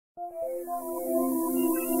Hey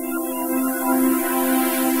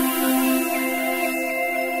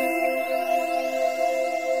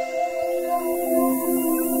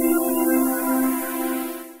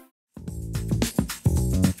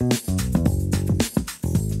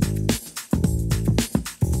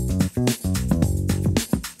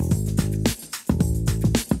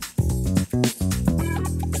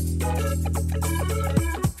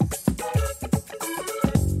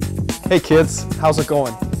kids, how's it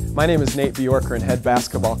going? My name is Nate Bjorkgren, head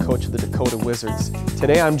basketball coach of the Dakota Wizards.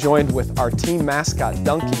 Today I'm joined with our team mascot,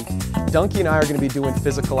 Dunkie. Dunkie and I are going to be doing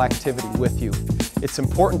physical activity with you. It's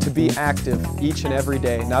important to be active each and every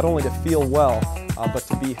day, not only to feel well, but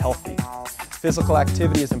to be healthy. Physical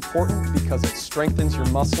activity is important because it strengthens your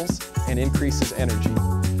muscles and increases energy.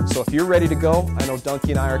 So if you're ready to go, I know Dunkie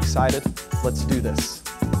and I are excited, let's do this.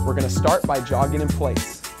 We're going to start by jogging in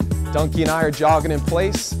place. Dunkie and I are jogging in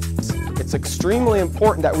place. It's extremely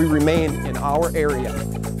important that we remain in our area.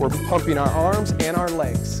 We're pumping our arms and our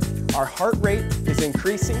legs. Our heart rate is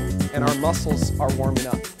increasing and our muscles are warming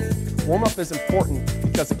up. Warm-up is important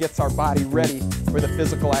because it gets our body ready for the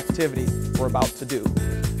physical activity we're about to do.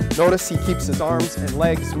 Notice he keeps his arms and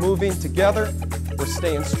legs moving together. We're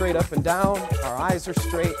staying straight up and down. Our eyes are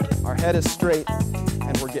straight, our head is straight,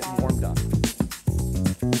 and we're getting warmed up.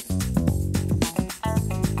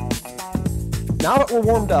 Now that we're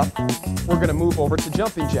warmed up, we're going to move over to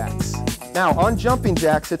jumping jacks. Now on jumping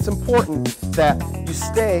jacks, it's important that you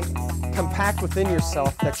stay compact within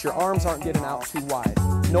yourself, that your arms aren't getting out too wide.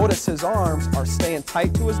 Notice his arms are staying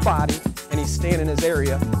tight to his body and he's staying in his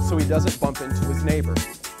area so he doesn't bump into his neighbor.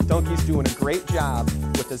 Dunkie's doing a great job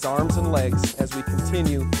with his arms and legs as we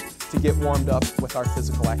continue to get warmed up with our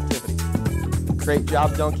physical activity. Great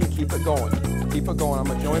job, Dunkie. Keep it going. Keep it going. I'm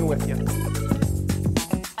going to join with you.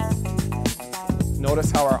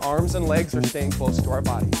 Notice how our arms and legs are staying close to our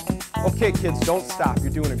body. Okay, kids, don't stop.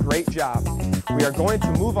 You're doing a great job. We are going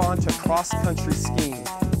to move on to cross-country skiing.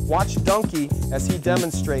 Watch Dunkie as he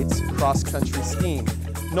demonstrates cross-country skiing.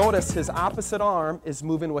 Notice his opposite arm is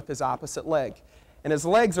moving with his opposite leg, and his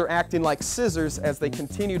legs are acting like scissors as they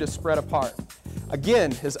continue to spread apart.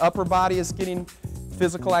 Again, his upper body is getting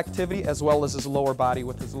physical activity as well as his lower body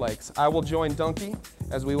with his legs. I will join Dunkie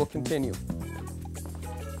as we will continue.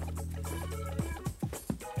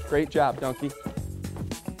 Great job, Dunkie.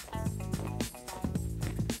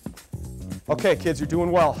 Okay, kids, you're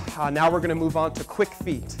doing well. Now we're going to move on to quick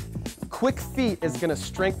feet. Quick feet is going to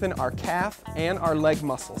strengthen our calf and our leg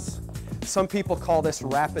muscles. Some people call this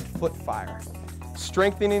rapid foot fire.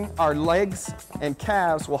 Strengthening our legs and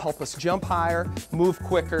calves will help us jump higher, move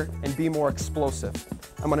quicker, and be more explosive.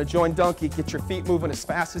 I'm going to join Dunkie. Get your feet moving as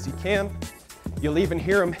fast as you can. You'll even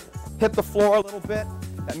hear him hit the floor a little bit.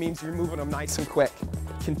 That means you're moving them nice and quick.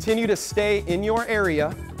 Continue to stay in your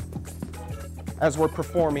area as we're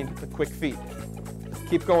performing the quick feet.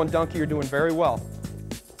 Keep going, Dunkie, you're doing very well.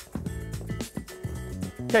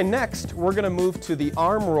 Okay, next we're going to move to the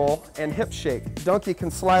arm roll and hip shake. Dunkie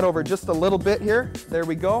can slide over just a little bit here. There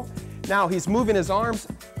we go. Now he's moving his arms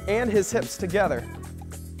and his hips together.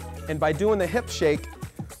 And by doing the hip shake,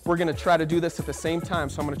 we're going to try to do this at the same time.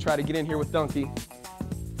 So I'm going to try to get in here with Dunkie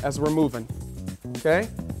as we're moving. Okay?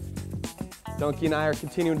 Dunkie and I are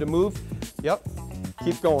continuing to move. Yep.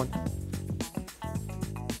 Keep going.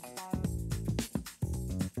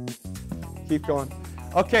 Keep going.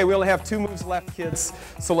 Okay, we only have 2 moves left, kids,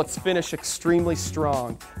 so let's finish extremely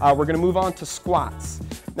strong. We're going to move on to squats.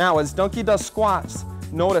 Now, as Dunkie does squats,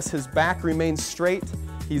 notice his back remains straight.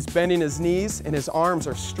 He's bending his knees, and his arms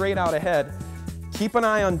are straight out ahead. Keep an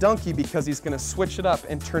eye on Dunkie because he's going to switch it up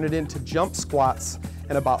and turn it into jump squats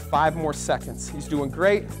in about 5 more seconds. He's doing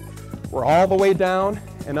great. We're all the way down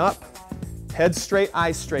and up. Head straight,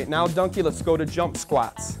 eyes straight. Now, Dunkie, let's go to jump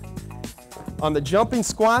squats. On the jumping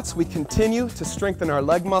squats, we continue to strengthen our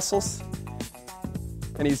leg muscles.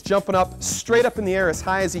 And he's jumping up straight up in the air as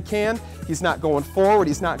high as he can. He's not going forward,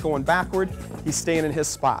 he's not going backward. He's staying in his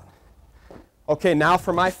spot. Okay, now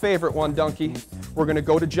for my favorite one, Dunkie, we're going to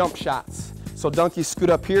go to jump shots. So Dunkie, scoot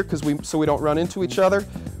up here so we don't run into each other.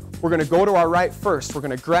 We're going to go to our right first. We're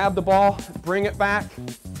going to grab the ball, bring it back,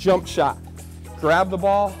 jump shot. Grab the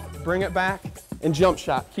ball, bring it back, and jump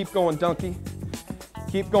shot. Keep going, Dunkie.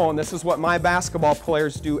 Keep going. This is what my basketball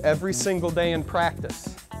players do every single day in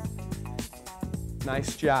practice.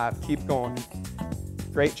 Nice job. Keep going.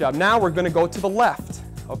 Great job. Now we're going to go to the left.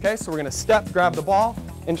 Okay, so we're going to step, grab the ball,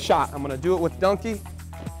 and shot. I'm going to do it with Dunkie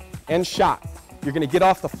and shot. You're going to get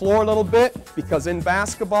off the floor a little bit because in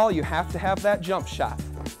basketball you have to have that jump shot.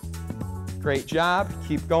 Great job.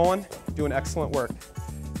 Keep going. Doing excellent work.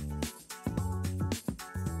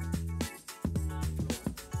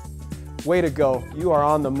 Way to go. You are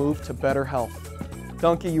on the move to better health.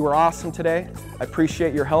 Dunkie, you were awesome today. I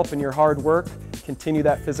appreciate your help and your hard work. Continue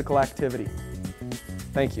that physical activity.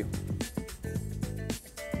 Thank you.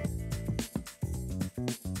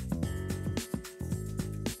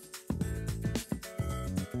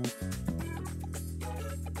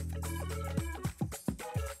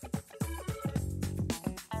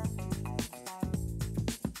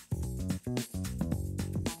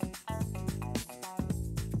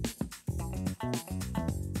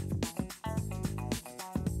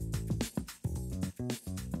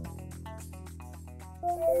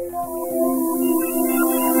 Thank you.